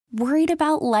Worried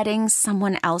about letting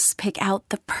someone else pick out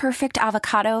the perfect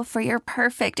avocado for your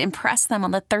perfect impress them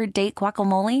on the third date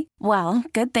guacamole? Well,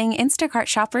 good thing Instacart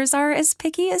shoppers are as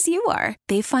picky as you are.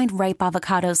 They find ripe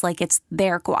avocados like it's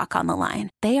their guac on the line.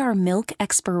 They are milk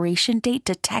expiration date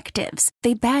detectives.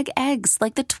 They bag eggs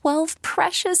like the 12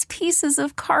 precious pieces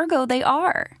of cargo they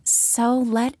are. So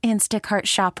let Instacart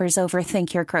shoppers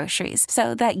overthink your groceries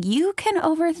so that you can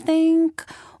overthink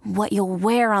what you'll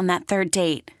wear on that third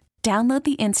date. Download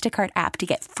the Instacart app to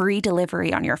get free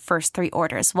delivery on your first 3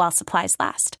 orders while supplies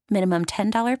last. Minimum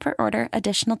 $10 per order.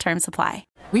 Additional terms apply.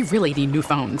 We really need new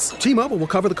phones. T-Mobile will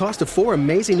cover the cost of 4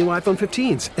 amazing new iPhone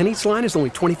 15s, and each line is only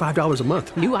 $25 a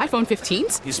month. New iPhone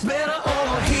 15s? It's better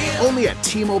over here. Only at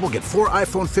T-Mobile, get 4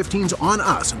 iPhone 15s on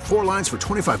us and 4 lines for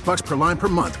 $25 per line per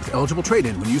month with eligible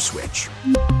trade-in when you switch.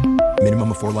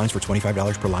 Minimum of 4 lines for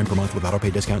 $25 per line per month with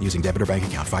autopay discount using debit or bank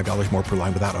account. $5 more per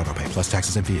line without autopay, plus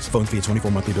taxes and fees. Phone fee at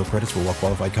 24 monthly bill credits for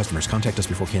well-qualified customers. Contact us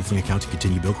before canceling account to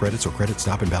continue bill credits or credit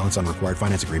stop and balance on required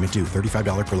finance agreement due.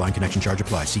 $35 per line connection charge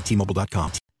applies. See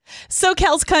T-Mobile.com.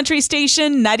 SoCal's Country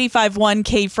Station, 95.1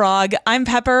 K-Frog. I'm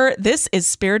Pepper. This is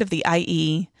Spirit of the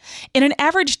IE. In an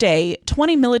average day,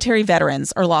 20 military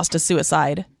veterans are lost to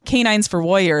suicide. K9s for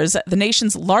Warriors, the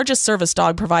nation's largest service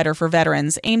dog provider for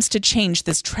veterans, aims to change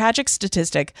this tragic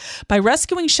statistic by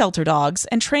rescuing shelter dogs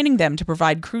and training them to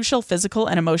provide crucial physical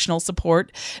and emotional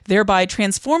support, thereby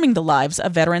transforming the lives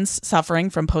of veterans suffering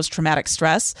from post-traumatic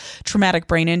stress, traumatic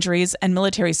brain injuries, and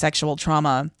military sexual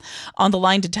trauma. On the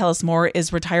line to tell us more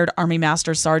is retired Army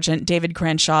Master Sergeant David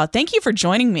Crenshaw. Thank you for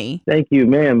joining me. Thank you,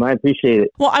 ma'am. I appreciate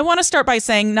it. Well, I want to start by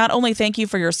saying not only thank you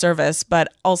for your service, but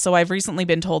also I've recently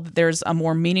been told that there's a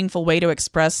more meaningful way to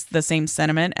express the same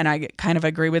sentiment, and I kind of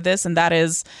agree with this, and that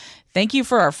is thank you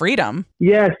for our freedom.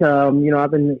 Yes,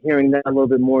 I've been hearing that a little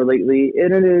bit more lately.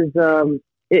 It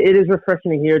is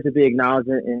refreshing to hear to be acknowledged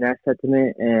in that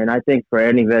sentiment, and I think for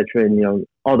any veteran,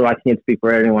 although I can't speak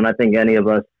for anyone, I think any of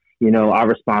us, our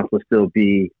response would still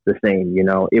be the same.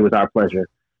 It was our pleasure.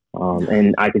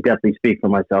 And I could definitely speak for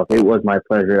myself. It was my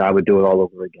pleasure. I would do it all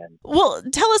over again. Well,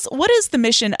 tell us, what is the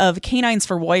mission of K9s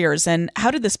for Warriors, and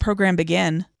how did this program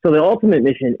begin? So the ultimate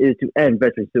mission is to end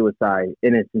veteran suicide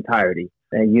in its entirety.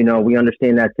 And, we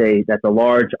understand that's a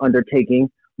large undertaking,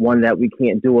 one that we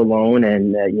can't do alone.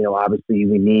 And, obviously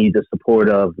we need the support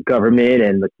of the government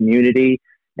and the community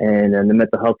and the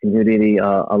mental health community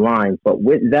aligned. But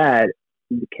with that,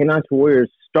 K9s for Warriors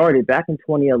started back in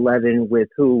 2011 with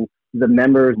who the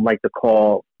members like to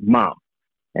call Mom.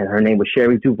 And her name was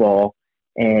Sherry Duvall.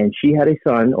 And she had a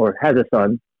son, or has a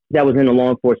son, that was in the law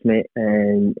enforcement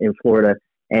in Florida.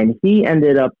 And he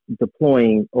ended up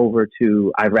deploying over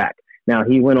to Iraq. Now,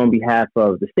 he went on behalf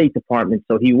of the State Department,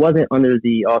 so he wasn't under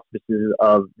the auspices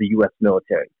of the U.S.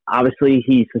 military. Obviously,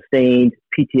 he sustained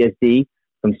PTSD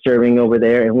from serving over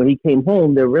there. And when he came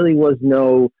home, there really was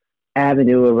no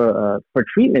avenue for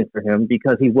treatment for him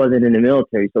because he wasn't in the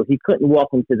military. So he couldn't walk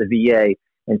into the VA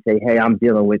and say, hey, I'm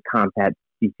dealing with combat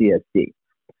PTSD.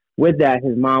 With that,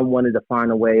 his mom wanted to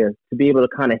find a way to be able to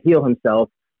kind of heal himself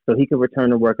so he could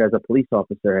return to work as a police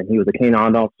officer. And he was a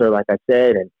K9 officer, like I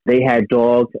said, and they had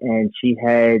dogs, and she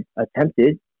had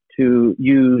attempted to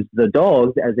use the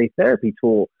dogs as a therapy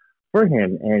tool for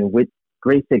him. And with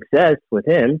great success with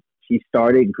him, she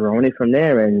started growing it from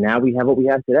there, and now we have what we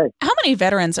have today. How many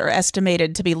veterans are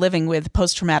estimated to be living with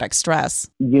post-traumatic stress?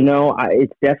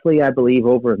 It's definitely, I believe,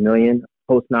 over 1 million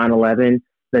post 9/11.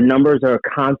 The numbers are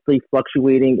constantly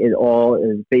fluctuating. It all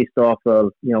is based off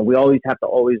of, we always have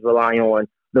to rely on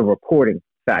the reporting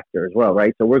factor as well,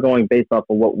 right? So we're going based off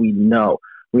of what we know.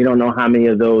 We don't know how many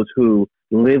of those who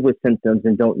live with symptoms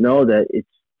and don't know that it's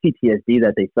PTSD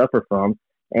that they suffer from.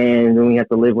 And then we have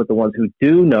to live with the ones who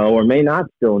do know or may not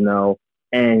still know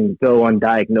and go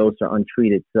undiagnosed or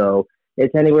untreated. So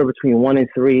it's anywhere between 1 and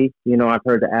 3. I've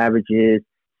heard the average is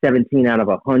 17 out of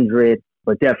 100,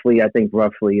 but definitely I think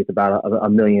roughly it's about a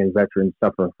million veterans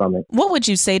suffering from it. What would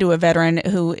you say to a veteran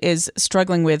who is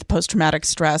struggling with post-traumatic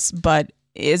stress but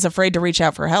is afraid to reach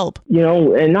out for help?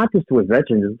 And not just with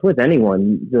veterans, it's with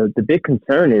anyone. The big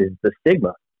concern is the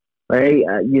stigma, right?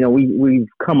 We've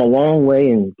come a long way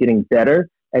in getting better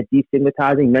at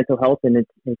destigmatizing mental health in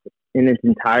its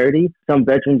entirety. Some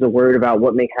veterans are worried about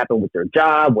what may happen with their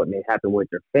job, what may happen with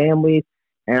their families.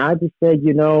 And I just said,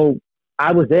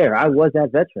 I was there. I was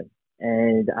that veteran.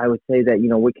 And I would say that,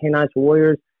 with K9s for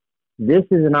Warriors, this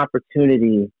is an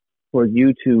opportunity for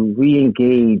you to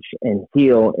re-engage and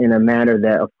heal in a manner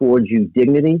that affords you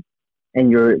dignity and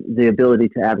the ability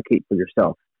to advocate for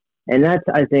yourself. And that's,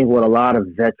 I think, what a lot of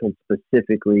veterans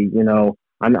specifically,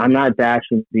 I'm not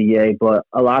bashing VA, but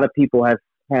a lot of people have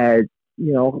had,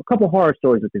 a couple horror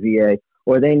stories with the VA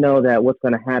or they know that what's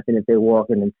going to happen if they walk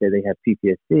in and say they have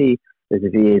PTSD is the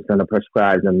VA is going to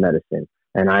prescribe them medicine.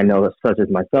 And I know, such as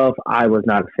myself, I was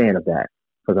not a fan of that,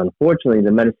 because unfortunately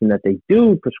the medicine that they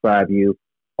do prescribe you,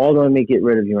 although it may get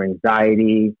rid of your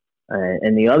anxiety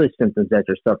and the other symptoms that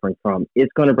you're suffering from,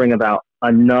 it's going to bring about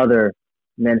another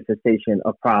manifestation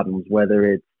of problems, whether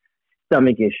it's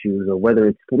stomach issues or whether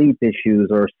it's sleep issues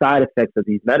or side effects of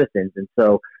these medicines. And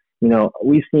so,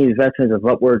 we've seen veterans of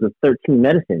upwards of 13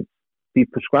 medicines be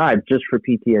prescribed just for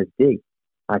PTSD.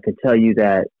 I can tell you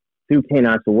that through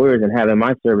K9s for Warriors and having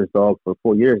my service dog for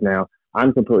 4 years now,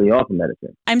 I'm completely off of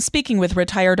medicine. I'm speaking with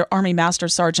retired Army Master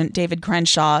Sergeant David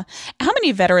Crenshaw. How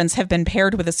many veterans have been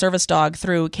paired with a service dog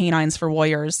through K9s for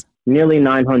Warriors? Nearly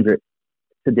 900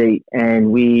 to date,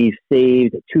 and we've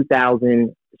saved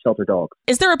 2,000 shelter dogs.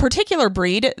 Is there a particular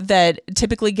breed that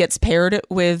typically gets paired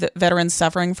with veterans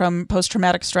suffering from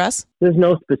post-traumatic stress? There's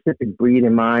no specific breed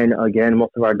in mind. Again,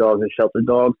 most of our dogs are shelter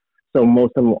dogs, so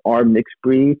most of them are mixed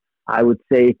breed. I would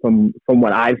say from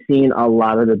what I've seen, a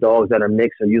lot of the dogs that are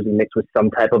mixed are usually mixed with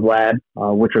some type of lab,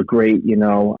 which are great,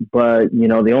 But,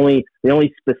 the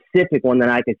only specific one that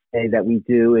I could say that we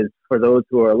do is for those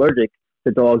who are allergic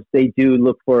to dogs, they do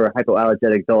look for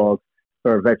hypoallergenic dogs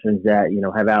for veterans that,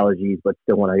 have allergies but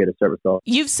still want to get a service dog.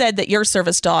 You've said that your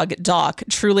service dog, Doc,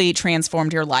 truly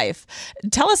transformed your life.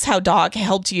 Tell us how Doc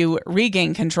helped you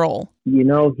regain control. He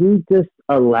just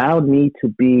allowed me to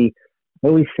be, I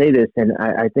always say this, and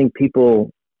I think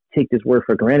people take this word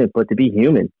for granted, but to be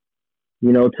human,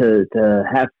 to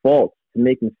have faults, to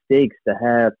make mistakes, to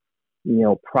have,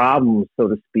 problems, so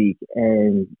to speak.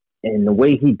 And the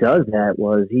way he does that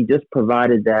was he just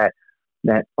provided that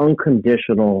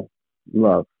unconditional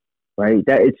love, right?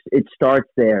 That it starts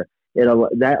there.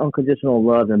 That unconditional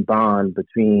love and bond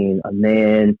between a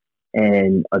man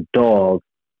and a dog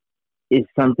is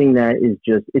something that is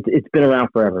just, it's been around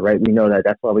forever, right? We know that.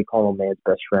 That's why we call him man's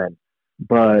best friend.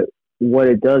 But what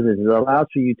it does is it allows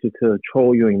for you to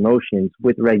control your emotions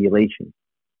with regulation,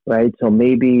 right? So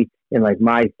maybe in like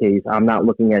my case, I'm not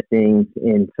looking at things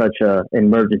in such a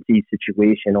emergency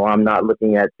situation, or I'm not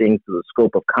looking at things through the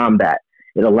scope of combat.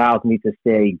 It allows me to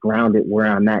stay grounded where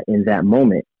I'm at in that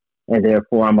moment. And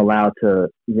therefore I'm allowed to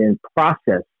then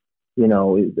process, being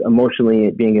emotionally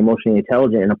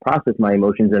intelligent, and to process my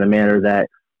emotions in a manner that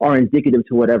are indicative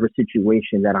to whatever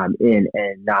situation that I'm in,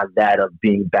 and not that of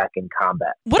being back in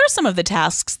combat. What are some of the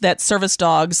tasks that service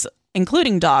dogs,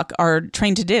 including Doc, are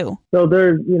trained to do? So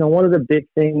there's, one of the big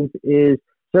things is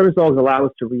service dogs allow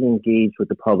us to re-engage with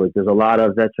the public. There's a lot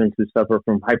of veterans who suffer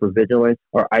from hypervigilance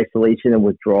or isolation and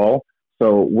withdrawal.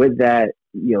 So with that,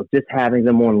 just having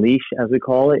them on leash, as we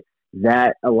call it,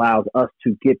 that allows us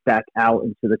to get back out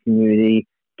into the community,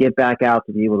 get back out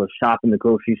to be able to shop in the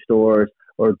grocery stores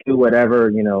or do whatever,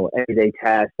 everyday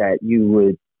tasks that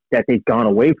they've gone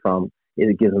away from.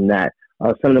 It gives them that.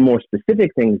 Some of the more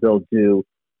specific things they'll do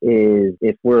is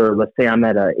if let's say I'm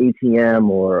at an ATM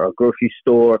or a grocery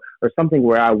store or something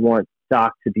where I want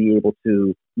Doc to be able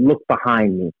to look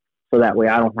behind me. So that way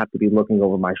I don't have to be looking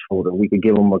over my shoulder. We could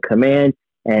give him a command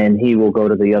and he will go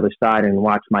to the other side and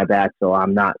watch my back. So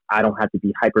I don't have to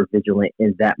be hyper vigilant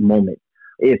in that moment.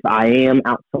 If I am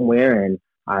out somewhere and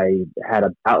I had a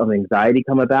bout of anxiety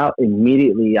come about,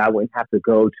 immediately I wouldn't have to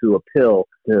go to a pill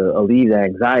to alleviate that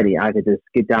anxiety. I could just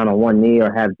get down on one knee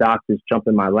or have doctors jump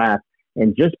in my lap,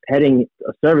 and just petting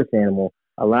a service animal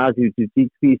allows you to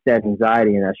decrease that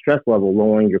anxiety and that stress level,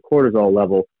 lowering your cortisol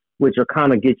level, which will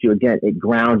kind of get you, again, it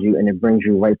grounds you and it brings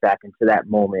you right back into that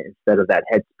moment instead of that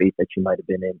headspace that you might have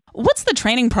been in. What's the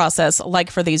training process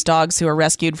like for these dogs who are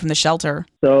rescued from the shelter?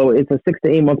 So it's a 6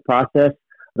 to 8 month process.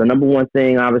 The number one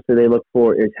thing, obviously, they look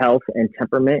for is health and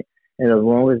temperament. And as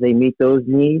long as they meet those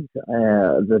needs,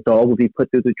 the dog will be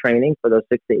put through the training for those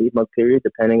 6 to 8 month periods,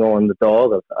 depending on the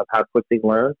dog of how quick they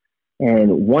learn.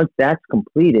 And once that's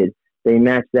completed, they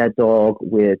match that dog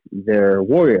with their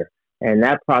warrior. And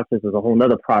that process is a whole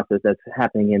nother process that's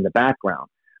happening in the background.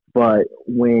 But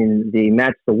when they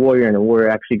match the warrior and the warrior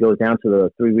actually goes down to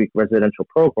the 3-week residential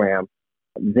program,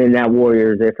 then that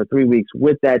warrior is there for 3 weeks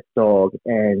with that dog,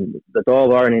 and the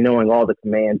dog already knowing all the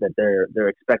commands that they're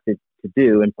expected to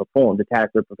do and perform, the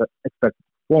tasks they're expected to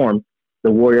perform.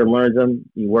 The warrior learns them,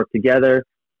 you work together,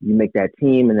 you make that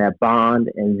team and that bond,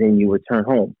 and then you return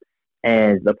home.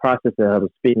 And the process that I was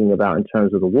speaking about in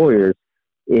terms of the warriors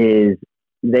is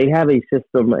they have a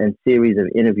system and series of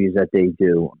interviews that they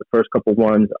do. The first couple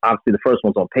ones, obviously the first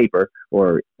one's on paper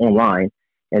or online,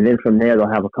 and then from there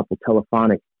they'll have a couple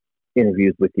telephonic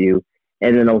interviews with you,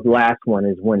 and then the last one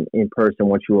is when in person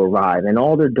once you arrive. And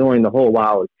all they're doing the whole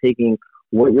while is taking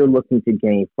what you're looking to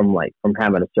gain from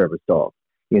having a service dog.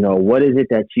 What is it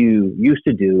that you used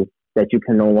to do that you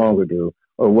can no longer do?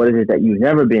 Or what is it that you've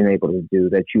never been able to do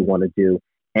that you want to do?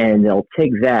 And they'll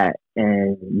take that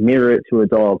and mirror it to a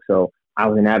dog. So I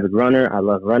was an avid runner. I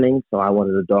love running. So I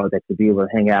wanted a dog that could be able to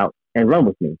hang out and run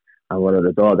with me. I wanted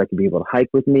a dog that could be able to hike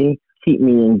with me, keep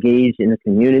me engaged in the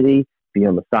community, be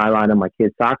on the sideline of my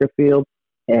kid's soccer field.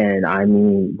 And I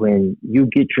mean, when you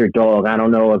get your dog, I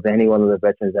don't know of any one of the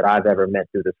veterans that I've ever met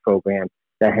through this program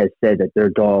that has said that their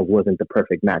dog wasn't the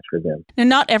perfect match for them. Now,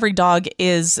 not every dog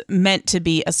is meant to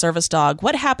be a service dog.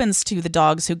 What happens to the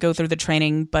dogs who go through the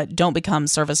training but don't become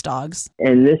service dogs?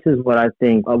 And this is what I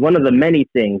think one of the many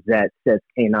things that sets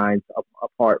K9s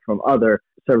apart from other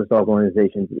service dog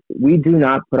organizations. We do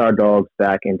not put our dogs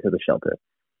back into the shelter.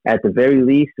 At the very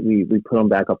least, we put them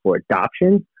back up for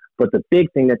adoption. But the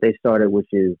big thing that they started, which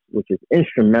is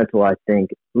instrumental, I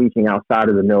think, reaching outside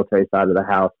of the military side of the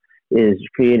house, is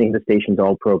creating the station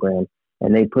dog program.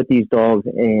 And they put these dogs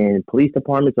in police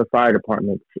departments or fire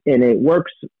departments. And it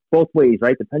works both ways,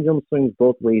 right? The pendulum swings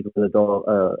both ways with a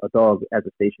dog as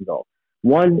a station dog.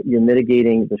 One, you're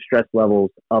mitigating the stress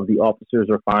levels of the officers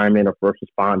or firemen or first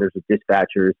responders or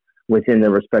dispatchers within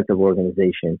their respective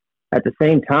organization. At the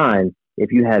same time,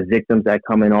 if you have victims that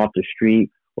come in off the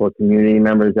street or community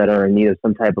members that are in need of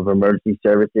some type of emergency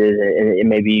services, and it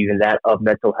may be even that of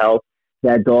mental health,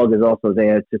 that dog is also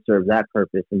there to serve that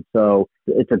purpose. And so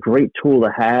it's a great tool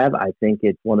to have. I think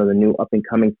it's one of the new up and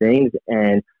coming things.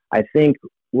 And I think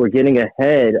we're getting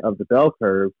ahead of the bell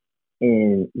curve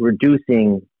in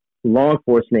reducing law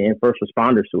enforcement and first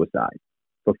responder suicide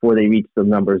before they reach the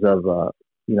numbers of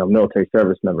military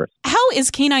service members. How is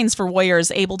K9s for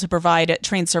Warriors able to provide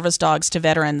trained service dogs to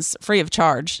veterans free of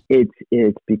charge?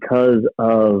 It's because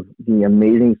of the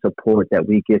amazing support that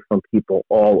we get from people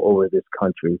all over this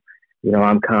country. You know,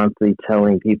 I'm constantly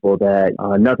telling people that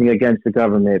nothing against the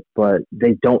government, but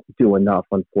they don't do enough,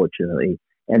 unfortunately.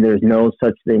 And there's no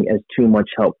such thing as too much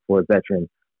help for a veteran.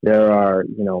 There are,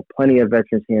 plenty of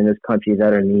veterans here in this country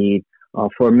that are in need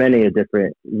for many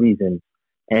different reasons.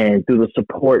 And through the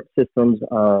support systems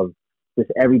of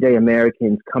just everyday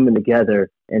Americans coming together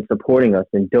and supporting us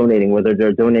and donating, whether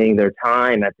they're donating their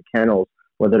time at the kennels,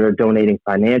 whether they're donating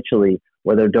financially,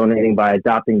 whether they're donating by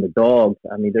adopting the dogs.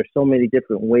 I mean, there's so many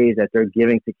different ways that they're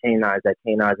giving to K9s that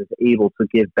K9s is able to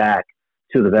give back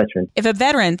to the veteran. If a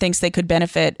veteran thinks they could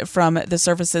benefit from the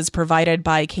services provided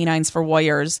by K9s for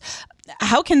Warriors,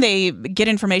 how can they get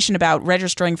information about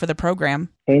registering for the program?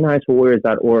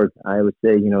 K9sforwarriors.org. I would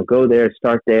say, go there,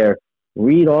 start there,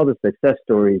 read all the success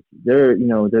stories. There's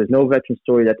no veteran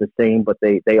story that's the same, but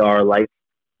they are alike.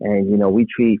 And,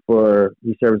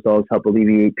 these service dogs help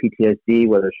alleviate PTSD,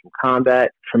 whether it's from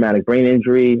combat, traumatic brain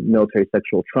injury, military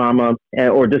sexual trauma,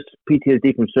 or just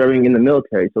PTSD from serving in the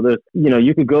military. So there's,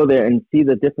 you could go there and see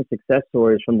the different success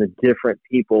stories from the different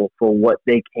people for what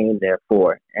they came there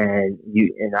for. And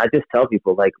I just tell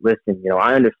people, like, listen,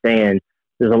 I understand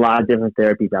there's a lot of different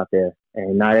therapies out there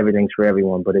and not everything's for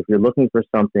everyone. But if you're looking for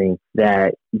something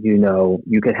that,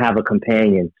 you could have a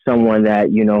companion, someone that,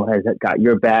 has got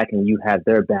your back and you have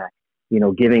their back,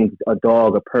 giving a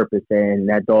dog a purpose and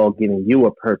that dog giving you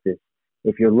a purpose.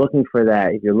 If you're looking for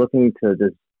that, if you're looking to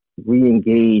just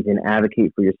re-engage and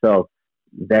advocate for yourself,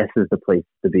 this is the place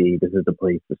to be. This is the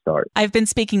place to start. I've been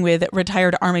speaking with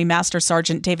retired Army Master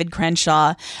Sergeant David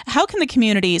Crenshaw. How can the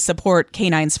community support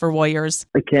K9s for Warriors?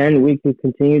 Again, we can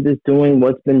continue just doing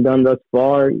what's been done thus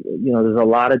far. There's a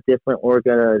lot of different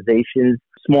organizations,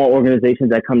 small organizations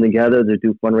that come together to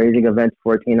do fundraising events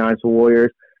for K9s for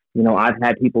Warriors. I've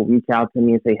had people reach out to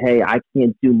me and say, hey, I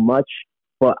can't do much,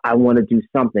 but I want to do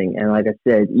something. And like I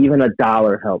said, even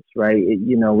 $1 helps, right?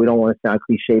 We don't want to sound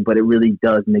cliche, but it really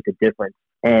does make a difference.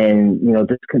 And,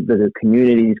 the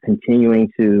community is continuing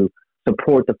to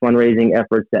support the fundraising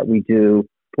efforts that we do,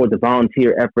 support the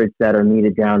volunteer efforts that are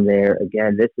needed down there.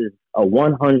 Again, this is a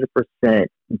 100%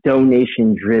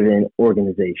 donation-driven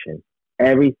organization.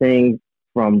 Everything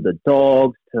from the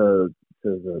dogs to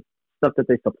the stuff that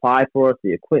they supply for us,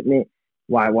 the equipment,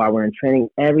 while we're in training,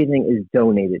 everything is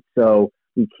donated. So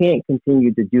we can't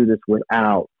continue to do this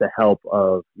without the help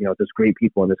of, just great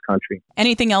people in this country.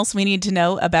 Anything else we need to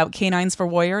know about K9s for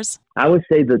Warriors? I would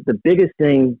say that the biggest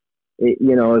thing,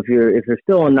 if you're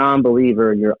still a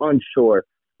non-believer, you're unsure.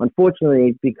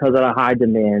 Unfortunately, because of the high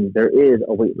demand, there is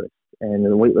a wait list, and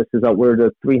the wait list is upward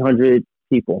of 300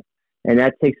 people. And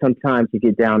that takes some time to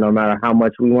get down, no matter how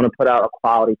much we want to put out a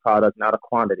quality product, not a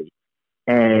quantity.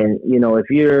 And, if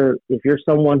you're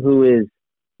someone who is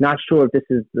not sure if this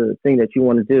is the thing that you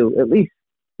want to do, at least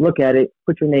look at it,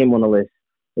 put your name on the list.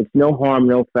 It's no harm,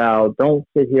 no foul. Don't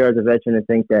sit here as a veteran and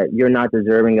think that you're not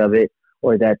deserving of it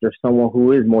or that there's someone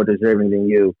who is more deserving than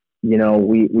you.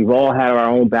 we've all had our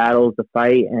own battles to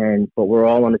fight, but we're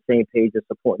all on the same page of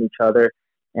supporting each other.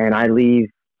 And I leave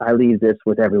this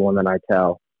with everyone that I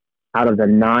tell. Out of the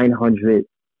 900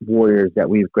 warriors that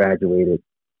we've graduated,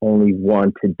 only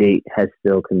one to date has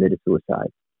still committed suicide.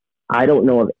 I don't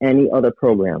know of any other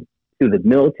program through the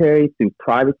military, through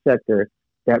private sector,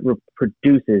 that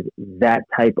produces that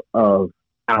type of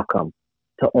outcome,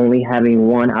 to only having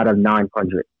one out of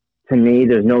 900. To me,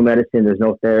 there's no medicine, there's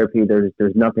no therapy,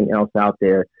 there's nothing else out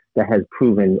there that has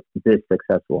proven this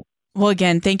successful. Well,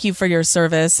 again, thank you for your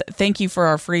service. Thank you for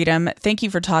our freedom. Thank you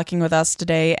for talking with us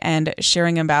today and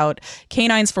sharing about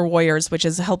K9s for Warriors, which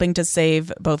is helping to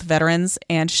save both veterans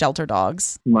and shelter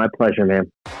dogs. My pleasure, man.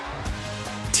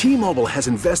 T-Mobile has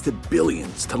invested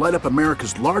billions to light up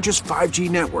America's largest 5G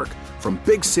network, from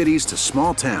big cities to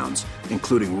small towns,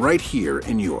 including right here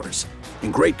in yours.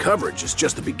 And great coverage is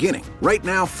just the beginning. Right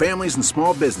now, families and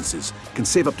small businesses can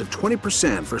save up to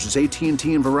 20% versus AT&T and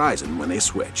Verizon when they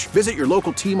switch. Visit your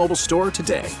local T-Mobile store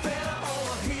today.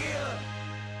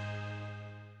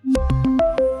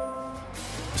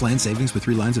 Plan savings with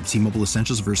 3 lines of T-Mobile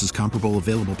Essentials versus comparable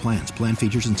available plans. Plan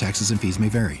features and taxes and fees may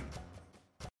vary.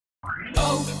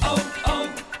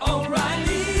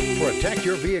 Protect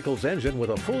your vehicle's engine with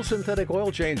a full synthetic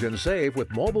oil change and save with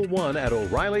Mobile One at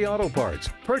O'Reilly Auto Parts.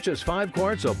 Purchase 5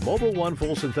 quarts of Mobile One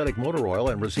full synthetic motor oil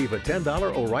and receive a $10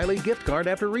 O'Reilly gift card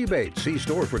after rebate. See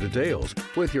store for details.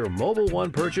 With your Mobile One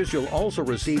purchase, you'll also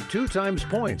receive 2 times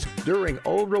points during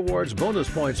O Rewards Bonus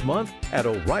Points Month at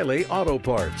O'Reilly Auto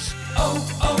Parts.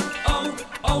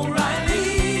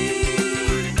 O'Reilly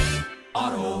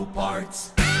Auto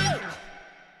Parts.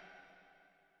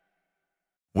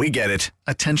 We get it.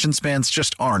 Attention spans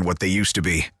just aren't what they used to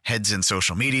be. Heads in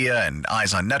social media and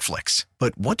eyes on Netflix.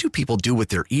 But what do people do with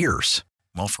their ears?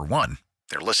 Well, for one,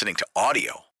 they're listening to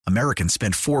audio. Americans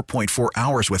spend 4.4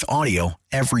 hours with audio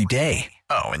every day.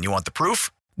 Oh, and you want the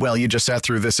proof? Well, you just sat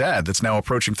through this ad that's now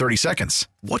approaching 30 seconds.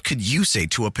 What could you say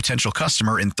to a potential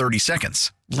customer in 30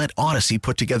 seconds? Let Odyssey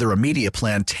put together a media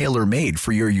plan tailor-made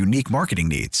for your unique marketing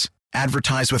needs.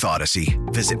 Advertise with Odyssey.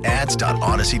 Visit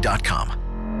ads.odyssey.com.